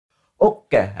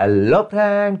Okay hello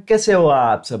friend, कैसे हो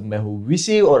आप सब। मैं हूँ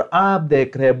विशी और आप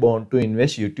देख रहे हैं born to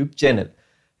invest YouTube channel.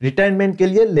 Retirement के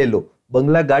लिए ले लो,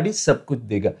 बंगला गाड़ी सब कुछ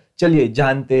देगा। चलिए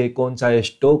जानते हैं कौन सा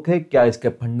स्टॉक है, क्या इसके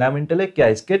फंडामेंटल है, क्या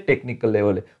इसके टेक्निकल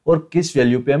लेवल है और किस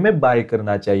वैल्यू पे हमें बाय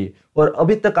करना चाहिए। और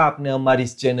अभी तक आपने हमारी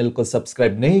इस चैनल को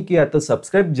सब्सक्राइब नहीं किया तो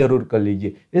सब्सक्राइब जरूर कर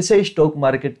लीजिए। ऐसे स्टॉक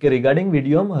मार्केट के रिगार्डिंग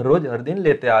वीडियो हम हर रोज हर दिन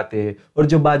लेते आते हैं। और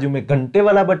जो बाजू में घंटे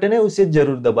वाला बटन है उसे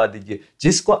जरूर दबा दीजिए,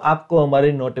 जिसको आपको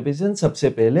हमारी नोटिफिकेशन सबसे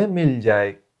पहले मिल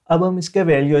जाए। अब हम इसके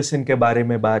वैल्यूएशन के बारे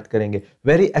में बात करेंगे।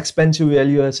 वेरी एक्सपेंसिव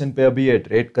वैल्यूएशन पे अभी ये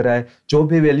ट्रेड करा है। जो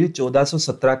भी वैल्यू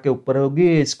 1417 के ऊपर होगी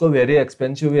इसको वेरी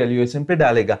एक्सपेंसिव वैल्यूएशन पे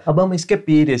डालेगा। अब हम इसके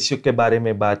पी रेशियो के बारे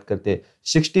में बात करते हैं।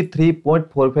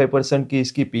 63.45% की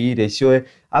इसकी पी रेशियो है।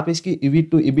 आप इसकी ईवी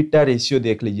टू इबिटा रेशियो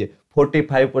देख लीजिए,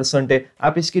 45% है।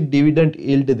 आप इसकी डिविडेंड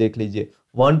यील्ड देख लीजिए,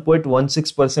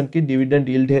 1.16% की डिविडेंड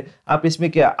यील्ड है। आप इसमें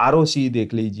क्या आरओसी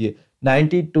देख लीजिए,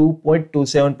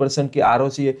 92.27% की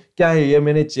आरओसी है। क्या है ये,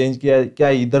 मैंने चेंज किया, क्या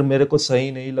इधर मेरे को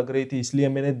सही नहीं लग रही थी इसलिए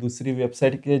मैंने दूसरी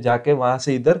वेबसाइट के जाके वहां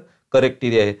से इधर करेक्ट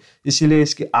किया है, इसीलिए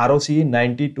इसकी आरओसी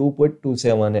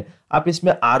 92.27 है। आप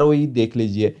इसमें आरओई देख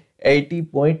लीजिए,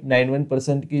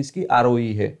 80.91% की इसकी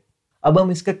आरओई है। अब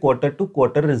हम इसके क्वार्टर टू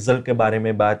क्वार्टर रिजल्ट के बारे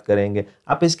में बात करेंगे।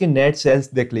 आप इसकी नेट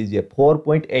सेल्स देख लीजिए,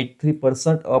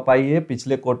 4.83% अप आई है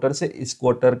पिछले क्वार्टर से इस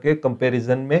क्वार्टर के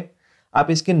कंपैरिजन में।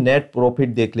 आप इसकी नेट प्रॉफिट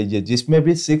देख लीजिए, जिसमें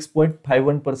भी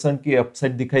 6.51% की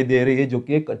अपसाइड दिखाई दे रही है, जो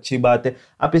कि एक अच्छी बात है।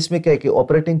 आप इसमें क्या है कि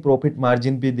ऑपरेटिंग प्रॉफिट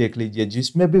मार्जिन भी देख लीजिए,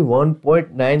 जिसमें भी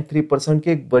 1.93%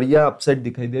 की एक बढ़िया अपसाइड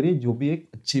दिखाई दे रही है, जो भी एक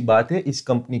अच्छी बात है इस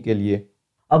कंपनी के लिए।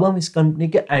 अब हम इस कंपनी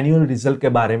के एनुअल रिजल्ट के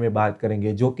बारे में बात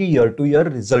करेंगे, जो कि ईयर टू ईयर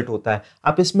रिजल्ट होता है।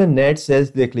 आप इसमें नेट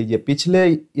सेल्स देख लीजिए, पिछले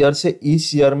ईयर से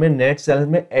इस ईयर में नेट सेल्स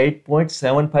में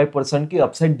 8.75% की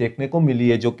अपसाइड देखने को मिली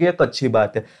है, जो कि एक अच्छी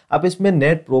बात है। आप इसमें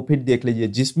नेट प्रॉफिट देख लीजिए,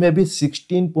 जिसमें भी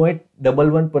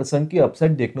 16.11% की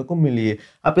अपसाइड देखने को मिली है।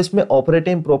 आप इसमें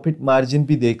ऑपरेटिंग प्रॉफिट मार्जिन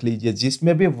भी देख लीजिए,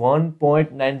 जिसमें भी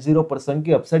 1.90%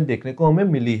 की अपसाइड देखने को हमें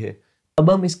मिली है। अब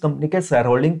हम इस कंपनी के शेयर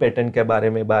होल्डिंग पैटर्न के बारे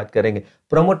में बात करेंगे।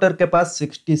 प्रमोटर के पास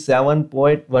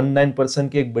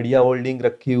 67.19% की एक बढ़िया होल्डिंग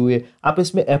रखी हुई है। आप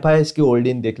इसमें एफआईएस की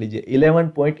होल्डिंग देख लीजिए,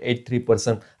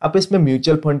 11.83%। आप इसमें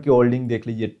म्यूचुअल फंड की होल्डिंग देख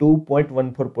लीजिए,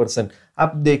 2.14%।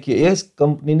 आप देखिए इस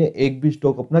कंपनी ने एक भी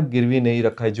स्टॉक अपना गिरवी नहीं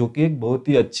रखा है, जो कि एक बहुत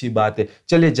ही अच्छी बात है।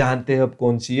 चलिए जानते हैं अब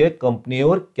कौन सी है कंपनी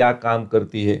और क्या काम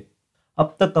करती है।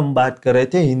 अब तक हम बात कर रहे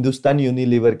थे हिंदुस्तान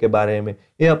यूनिलीवर के बारे में।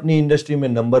 ये अपनी इंडस्ट्री में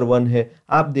नंबर 1 है।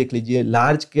 आप देख लीजिए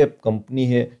लार्ज कैप कंपनी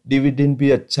है, डिविडेंड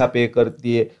भी अच्छा पे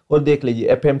करती है और देख लीजिए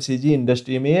एफएमसीजी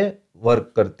इंडस्ट्री में ये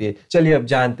वर्क करती है। चलिए अब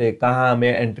जानते हैं कहाँ हमें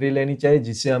एंट्री लेनी चाहिए,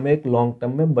 जिससे हमें एक लॉन्ग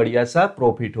टर्म में बढ़िया सा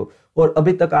प्रॉफिट हो। और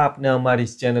अभी तक आपने हमारे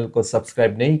इस चैनल को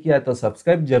सब्सक्राइब नहीं किया तो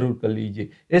सब्सक्राइब जरूर कर लीजिए।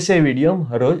 ऐसे वीडियो हम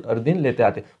हर रोज हर दिन लेते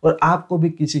आते हैं। और आपको भी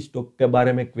किसी स्टॉक के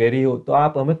बारे में क्वेरी हो तो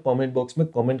आप हमें कमेंट बॉक्स में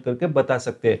कमेंट करके बता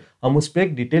सकते हैं, हम उस पर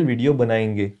एक डिटेल वीडियो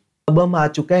बनाएंगे। अब हम आ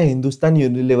चुका है हिंदुस्तान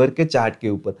यूनिलीवर के चार्ट के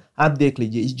ऊपर। आप देख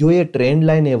लीजिए जो ये ट्रेंड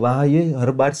लाइन है वहां ये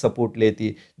हर बार सपोर्ट लेती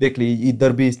है। देख लीजिए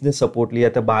इधर भी इसने सपोर्ट लिया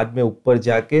था, बाद में ऊपर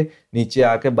जाके नीचे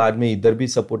आके बाद में इधर भी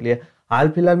सपोर्ट लिया। हाल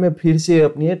फिलहाल में फिर से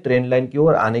अपनी ये ट्रेंड लाइन की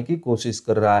ओर आने की कोशिश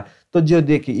कर रहा है। तो जो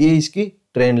देखिए ये इसकी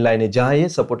ट्रेंड लाइन है जहां ये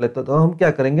सपोर्ट लेता है, तो हम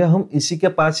क्या करेंगे, हम इसी के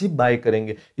पास ही बाय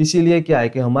करेंगे। इसीलिए क्या है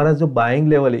कि हमारा जो बाइंग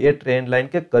लेवल है ये ट्रेंड लाइन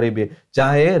के करीब है,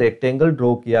 जहां ये रेक्टेंगल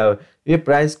ड्रॉ किया है। ये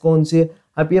प्राइस कौन सी है,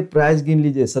 आप ये प्राइस गिन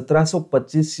लीजिए,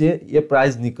 1725 से ये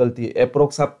प्राइस निकलती है।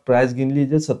 अप्रोक्स आप प्राइस गिन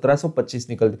लीजिए, 1725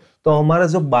 निकलती है। तो हमारा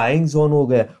जो बाइंग जोन हो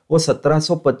गया वो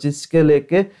 1725 के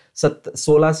लेके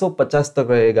 1650 तक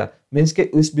रहेगा। मीन्स के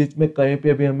इस बीच में कहीं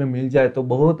पे भी हमें मिल जाए तो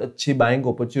बहुत अच्छी बाइंग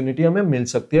अपॉर्चुनिटी हमें मिल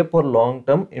सकती है फॉर लॉन्ग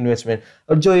टर्म इन्वेस्टमेंट।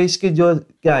 और जो इसकी जो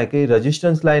क्या है कि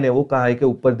रेजिस्टेंस लाइन है वो कहाँ है कि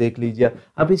ऊपर देख लीजिए।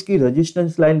 आप इसकी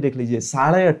रेजिस्टेंस लाइन देख लीजिए,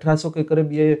 1850 के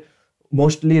करीब ये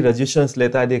मोस्टली रजिस्टेंस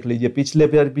लेता है। देख लीजिए पिछले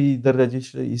बार भी इधर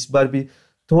रजिस्टर, इस बार भी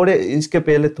थोड़े इसके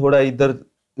पहले थोड़ा इधर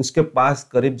उसके पास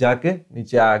करीब जाके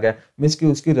नीचे आ गया। मीन्स की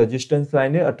उसकी रजिस्टेंस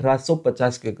लाइन है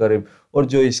 1850 के करीब। और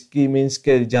जो इसकी मीन्स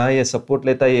के जहाँ ये सपोर्ट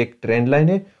लेता है एक ट्रेंड लाइन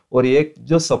है और एक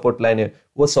जो सपोर्ट लाइन है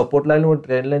वो सपोर्ट लाइन और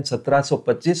ट्रेंड लाइन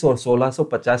 1725 और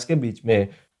 1650 के बीच में है।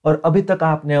 और अभी तक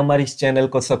आपने हमारे इस चैनल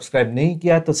को सब्सक्राइब नहीं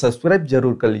किया तो सब्सक्राइब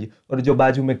जरूर कर लीजिए और जो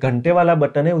बाजू में घंटे वाला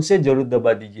बटन है उसे जरूर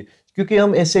दबा दीजिए, क्योंकि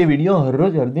हम ऐसे वीडियो हर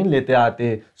रोज हर दिन लेते आते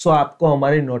हैं। सो आपको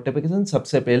हमारी नोटिफिकेशन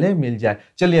सबसे पहले मिल जाए।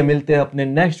 चलिए मिलते हैं अपने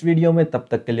नेक्स्ट वीडियो में, तब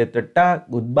तक के लिए टाटा,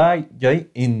 गुड बाय, जय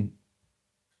हिंद।